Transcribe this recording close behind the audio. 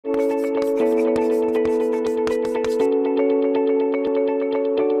Hey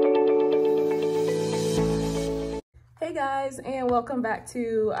guys, and welcome back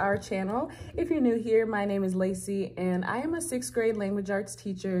to our channel. If you're new here, my name is Lacey and I am a 6th grade language arts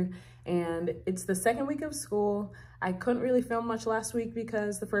teacher, and it's the second week of school. I couldn't really film much last week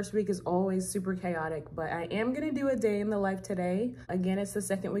because the first week is always super chaotic, but I am gonna do a day in the life today. Again, it's the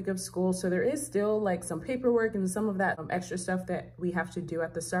second week of school, so there is still like some paperwork and some of that extra stuff that we have to do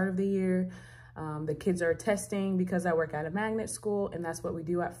at the start of the year. The kids are testing because I work at a magnet school, and that's what we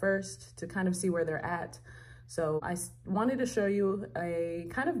do at first to kind of see where they're at. So I wanted to show you a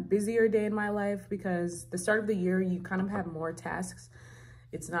kind of busier day in my life because the start of the year, you kind of have more tasks.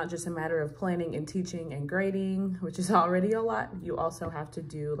 It's not just a matter of planning and teaching and grading, which is already a lot. You also have to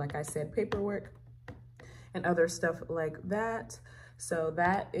do, like I said, paperwork and other stuff like that. So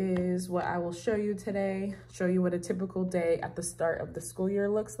that is what I will show you today, show you what a typical day at the start of the school year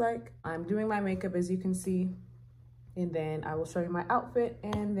looks like. I'm doing my makeup, as you can see, and then I will show you my outfit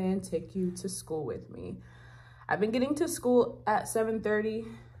and then take you to school with me. I've been getting to school at 7:30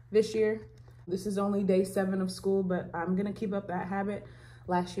 this year. This is only day 7 of school, but I'm gonna keep up that habit.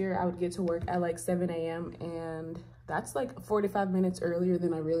 Last year, I would get to work at like 7 a.m. and that's like 45 minutes earlier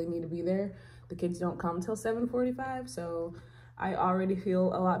than I really need to be there. The kids don't come till 7:45, so I already feel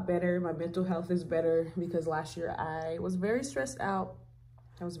a lot better. My mental health is better because last year I was very stressed out.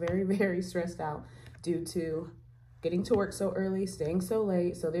 I was very, very stressed out due to getting to work so early, staying so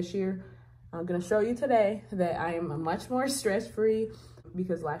late. So this year, I'm gonna show you today that I am much more stress-free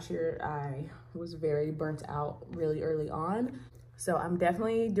because last year I was very burnt out really early on. So I'm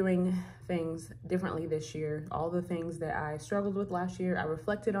definitely doing things differently this year. All the things that I struggled with last year, I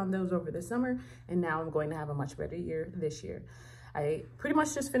reflected on those over the summer, and now I'm going to have a much better year this year. I pretty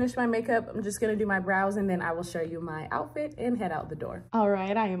much just finished my makeup. I'm just gonna do my brows and then I will show you my outfit and head out the door. All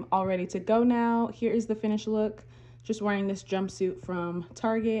right, I am all ready to go now. Here is the finished look. Just wearing this jumpsuit from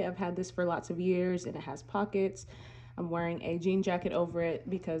Target. I've had this for lots of years and it has pockets. I'm wearing a jean jacket over it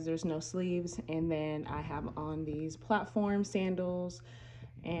because there's no sleeves. And then I have on these platform sandals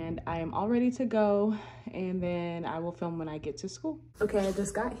and I am all ready to go. And then I will film when I get to school. Okay, I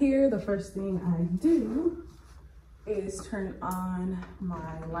just got here. The first thing I do is turn on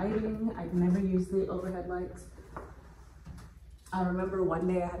my lighting. I've never used the overhead lights. I remember one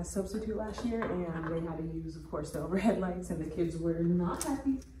day I had a substitute last year and they had to use, of course, the overhead lights and the kids were not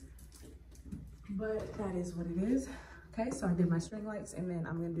happy, but that is what it is. Okay, so I did my string lights and then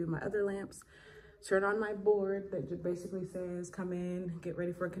I'm gonna do my other lamps. Turn on my board that just basically says, come in, get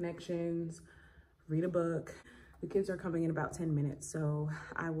ready for connections, read a book. The kids are coming in about 10 minutes, so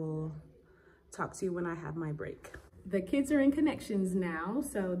I will talk to you when I have my break. The kids are in connections now,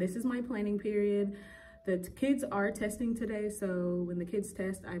 so this is my planning period. The kids are testing today, so when the kids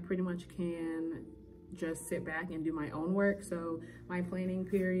test, I pretty much can just sit back and do my own work. So my planning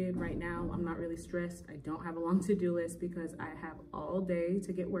period right now, I'm not really stressed. I don't have a long to-do list because I have all day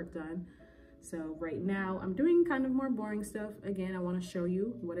to get work done. So right now, I'm doing kind of more boring stuff. Again, I want to show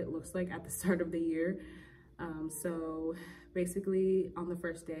you what it looks like at the start of the year. So basically on the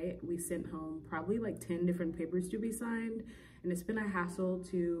first day, we sent home probably like 10 different papers to be signed. And it's been a hassle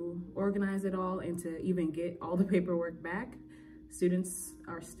to organize it all and to even get all the paperwork back. Students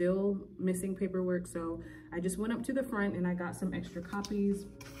are still missing paperwork. So I just went up to the front and I got some extra copies.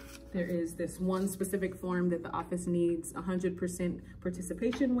 There is this one specific form that the office needs 100%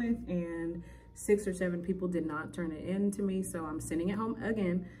 participation with, and 6 or 7 people did not turn it in to me. So I'm sending it home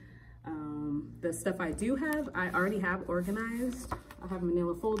again. The stuff I do have, I already have organized. I have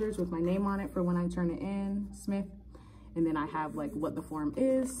manila folders with my name on it for when I turn it in, Smith. And then I have like what the form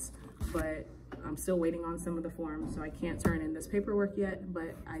is, but I'm still waiting on some of the forms, so I can't turn in this paperwork yet,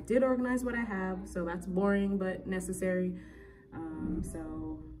 but I did organize what I have, so that's boring but necessary.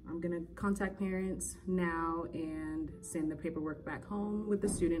 So I'm gonna contact parents now and send the paperwork back home with the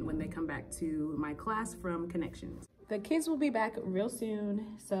student when they come back to my class from Connections. The kids will be back real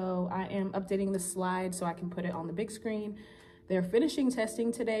soon, so I am updating the slide so I can put it on the big screen. They're finishing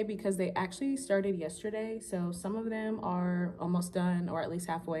testing today because they actually started yesterday. So some of them are almost done or at least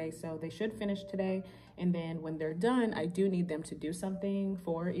halfway. So they should finish today. And then when they're done, I do need them to do something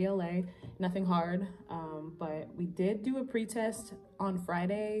for ELA, nothing hard. But we did do a pre-test on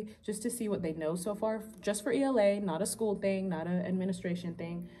Friday just to see what they know so far, just for ELA, not a school thing, not an administration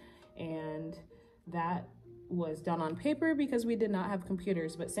thing. And that was done on paper because we did not have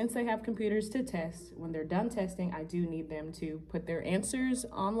computers, but since they have computers to test, when they're done testing, I do need them to put their answers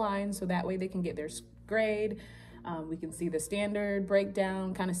online so that way they can get their grade. We can see the standard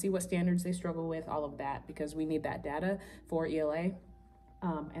breakdown, kind of see what standards they struggle with, all of that, because we need that data for ELA.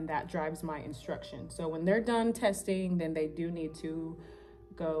 and that drives my instruction. So when they're done testing, then they do need to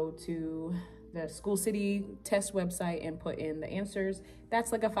go to the School City test website and put in the answers.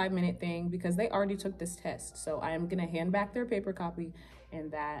 That's like a 5-minute thing because they already took this test. So I am gonna hand back their paper copy,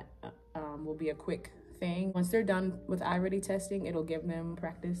 and that will be a quick thing. Once they're done with iReady testing, it'll give them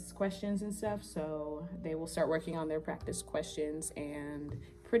practice questions and stuff. So they will start working on their practice questions and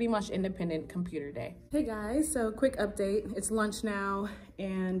pretty much independent computer day. Hey guys, so quick update. It's lunch now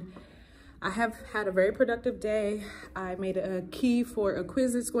and I have had a very productive day. I made a key for a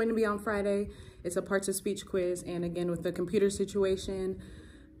quiz that's going to be on Friday. It's a parts of speech quiz, and again, with the computer situation,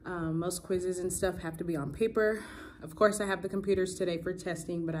 most quizzes and stuff have to be on paper. Of course, I have the computers today for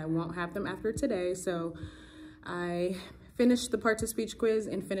testing, but I won't have them after today. So I finished the parts of speech quiz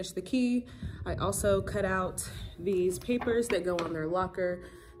and finished the key. I also cut out these papers that go on their locker.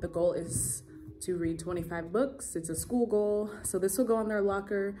 The goal is to read 25 books. It's a school goal. So this will go on their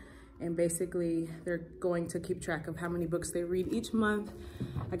locker, and basically they're going to keep track of how many books they read each month.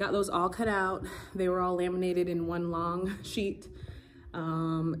 I got those all cut out. They were all laminated in one long sheet.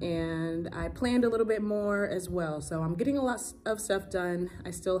 And I planned a little bit more as well. So I'm getting a lot of stuff done.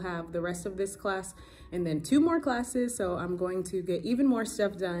 I still have the rest of this class and then 2 more classes. So I'm going to get even more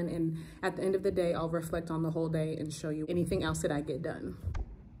stuff done. And at the end of the day, I'll reflect on the whole day and show you anything else that I get done.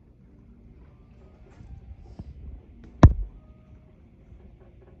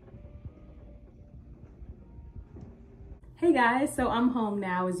 Hey guys, so I'm home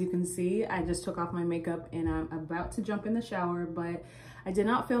now. As you can see, I just took off my makeup and I'm about to jump in the shower, but I did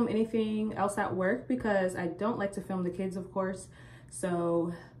not film anything else at work because I don't like to film the kids, of course.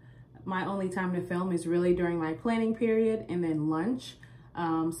 So my only time to film is really during my planning period and then lunch.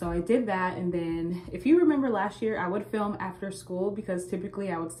 So I did that, and then if you remember last year, I would film after school because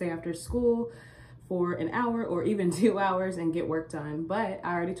typically I would stay after school for an hour or even 2 hours and get work done. But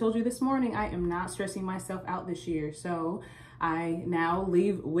I already told you this morning, I am not stressing myself out this year. So I now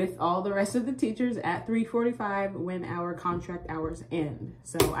leave with all the rest of the teachers at 3:45 when our contract hours end.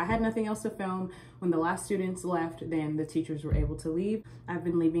 So I had nothing else to film. When the last students left, then the teachers were able to leave. I've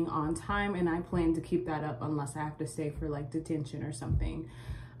been leaving on time and I plan to keep that up unless I have to stay for like detention or something.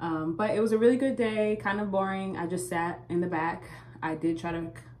 But it was a really good day, kind of boring. I just sat in the back. I did try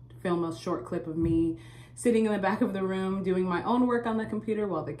to film a short clip of me sitting in the back of the room doing my own work on the computer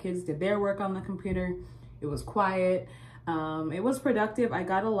while the kids did their work on the computer. It was quiet. It was productive. I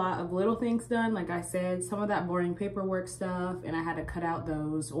got a lot of little things done. Like I said, some of that boring paperwork stuff, and I had to cut out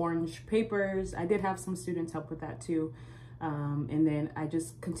those orange papers. I did have some students help with that too. And then I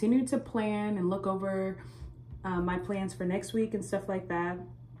just continued to plan and look over my plans for next week and stuff like that.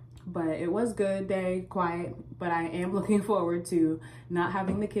 But it was good day, quiet, but I am looking forward to not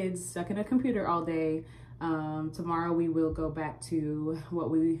having the kids stuck in a computer all day. Tomorrow we will go back to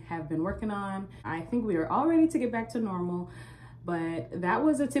what we have been working on. I think we are all ready to get back to normal, but that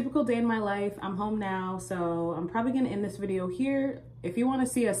was a typical day in my life. I'm home now, so I'm probably gonna end this video here. If you wanna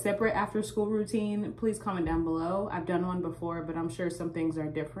see a separate after school routine, please comment down below. I've done one before, but I'm sure some things are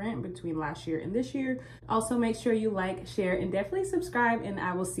different between last year and this year. Also, make sure you like, share, and definitely subscribe, and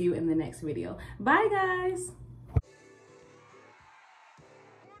I will see you in the next video. Bye guys.